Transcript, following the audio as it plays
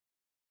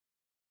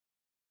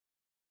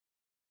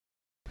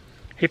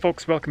Hey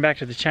folks, welcome back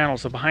to the channel.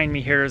 So behind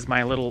me here is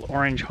my little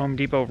orange Home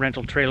Depot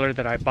rental trailer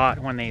that I bought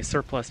when they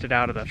surplused it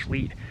out of the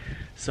fleet.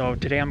 So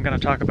today I'm going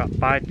to talk about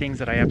 5 things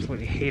that I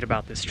absolutely hate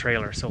about this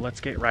trailer. So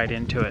let's get right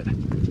into it.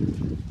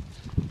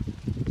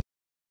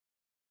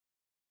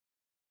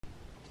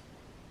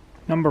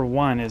 Number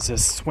 1 is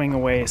this swing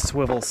away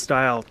swivel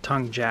style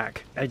tongue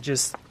jack. I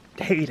just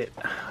hate it.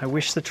 I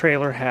wish the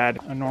trailer had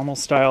a normal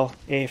style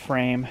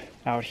A-frame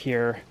out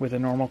here with a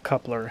normal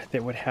coupler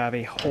that would have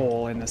a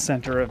hole in the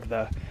center of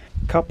the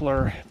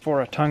coupler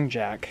for a tongue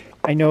jack.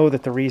 I know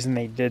that the reason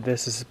they did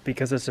this is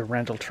because it's a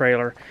rental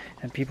trailer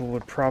and people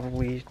would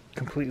probably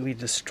completely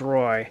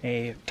destroy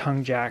a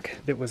tongue jack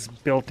that was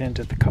built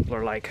into the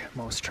coupler like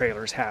most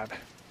trailers have.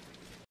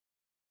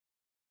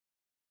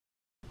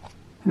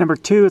 Number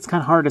 2, it's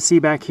kind of hard to see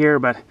back here,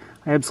 but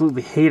I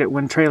absolutely hate it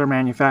when trailer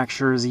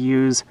manufacturers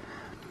use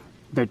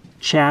the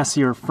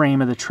chassis or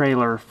frame of the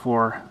trailer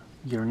for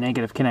your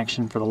negative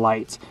connection for the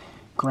lights.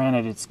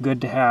 Granted, it's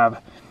good to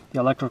have the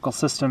electrical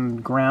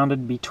system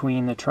grounded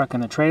between the truck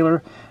and the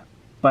trailer,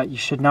 but you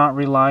should not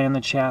rely on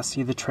the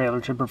chassis of the trailer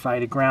to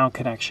provide a ground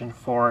connection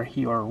for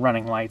your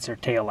running lights or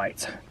tail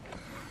lights.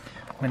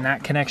 When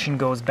that connection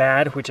goes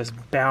bad, which is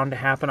bound to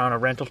happen on a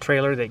rental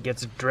trailer that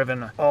gets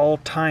driven all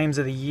times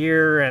of the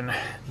year, and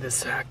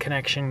this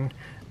connection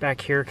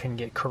back here can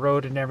get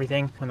corroded and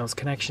everything, when those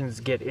connections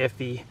get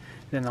iffy,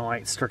 then the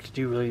lights start to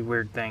do really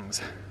weird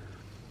things.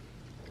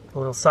 The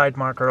little side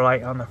marker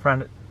light on the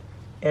front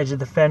edge of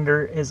the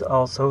fender is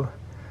also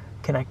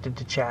connected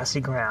to chassis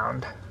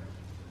ground.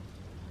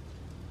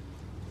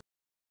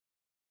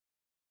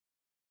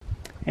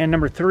 And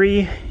number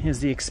 3 is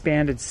the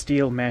expanded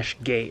steel mesh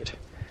gate.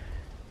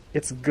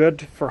 It's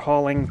good for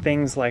hauling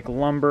things like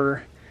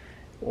lumber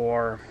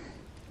or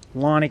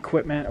lawn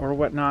equipment or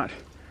whatnot,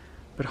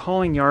 but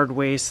hauling yard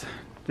waste,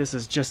 this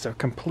is just a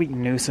complete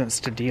nuisance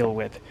to deal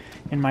with.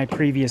 In my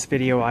previous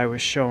video I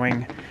was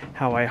showing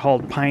how I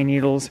hauled pine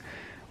needles.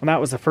 Well, that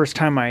was the first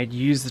time I had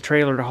used the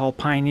trailer to haul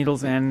pine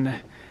needles,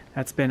 and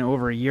that's been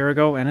over a year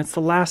ago, and it's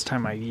the last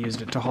time I've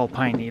used it to haul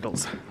pine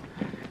needles.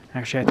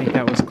 Actually, I think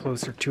that was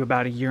closer to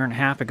about a year and a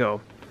half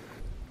ago.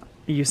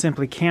 You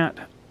simply can't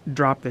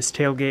drop this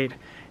tailgate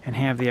and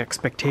have the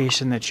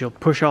expectation that you'll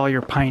push all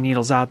your pine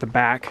needles out the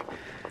back,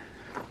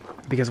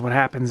 because what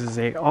happens is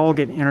they all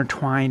get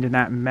intertwined in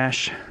that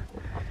mesh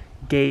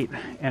gate,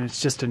 and it's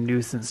just a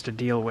nuisance to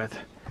deal with.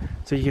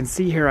 So you can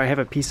see here I have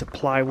a piece of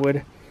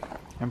plywood.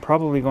 I'm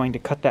probably going to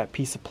cut that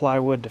piece of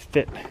plywood to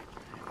fit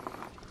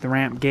the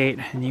ramp gate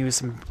and use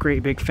some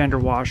great big fender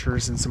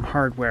washers and some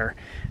hardware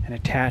and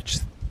attach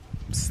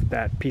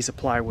that piece of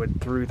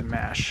plywood through the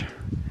mesh.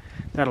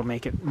 That'll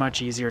make it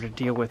much easier to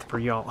deal with for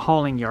y'all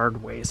hauling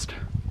yard waste.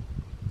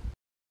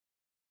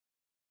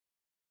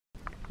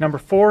 Number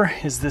 4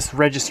 is this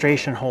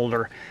registration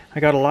holder. I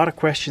got a lot of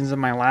questions in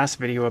my last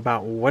video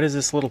about what is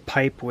this little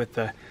pipe with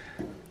the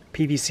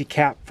PVC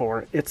cap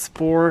for. It's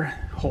for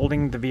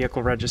holding the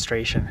vehicle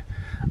registration.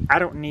 I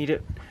don't need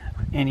it.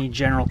 Any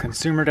general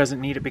consumer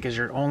doesn't need it because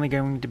you're only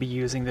going to be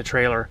using the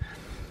trailer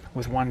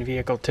with one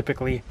vehicle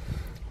typically,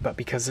 but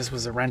because this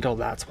was a rental,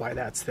 that's why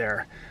that's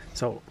there.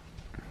 So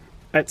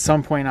at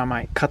some point I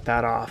might cut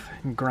that off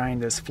and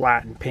grind this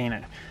flat and paint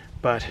it,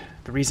 but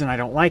the reason I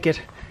don't like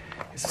it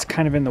is it's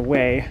kind of in the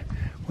way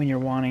when you're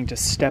wanting to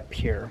step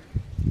here.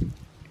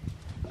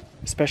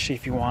 Especially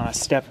if you want to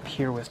step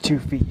here with 2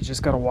 feet, you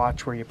just got to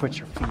watch where you put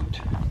your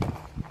feet.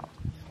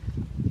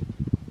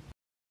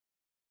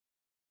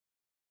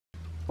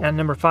 And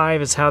number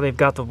 5 is how they've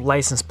got the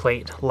license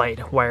plate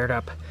light wired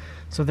up.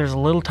 So there's a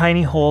little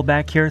tiny hole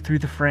back here through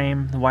the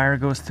frame. The wire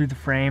goes through the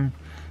frame.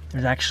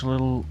 There's actually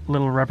a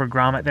little rubber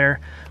grommet there.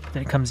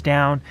 Then it comes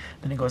down,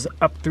 then it goes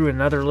up through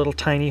another little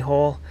tiny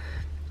hole.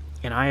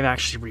 And I've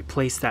actually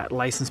replaced that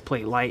license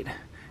plate light.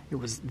 It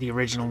was, the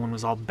original one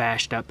was all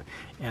bashed up,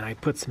 and I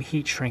put some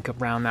heat shrink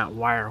around that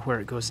wire where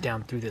it goes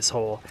down through this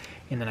hole,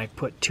 and then I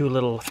put 2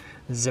 little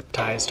zip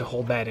ties to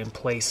hold that in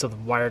place so the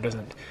wire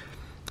doesn't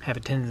have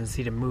a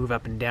tendency to move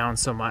up and down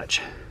so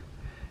much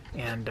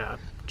and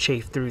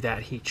chafe through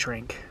that heat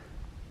shrink.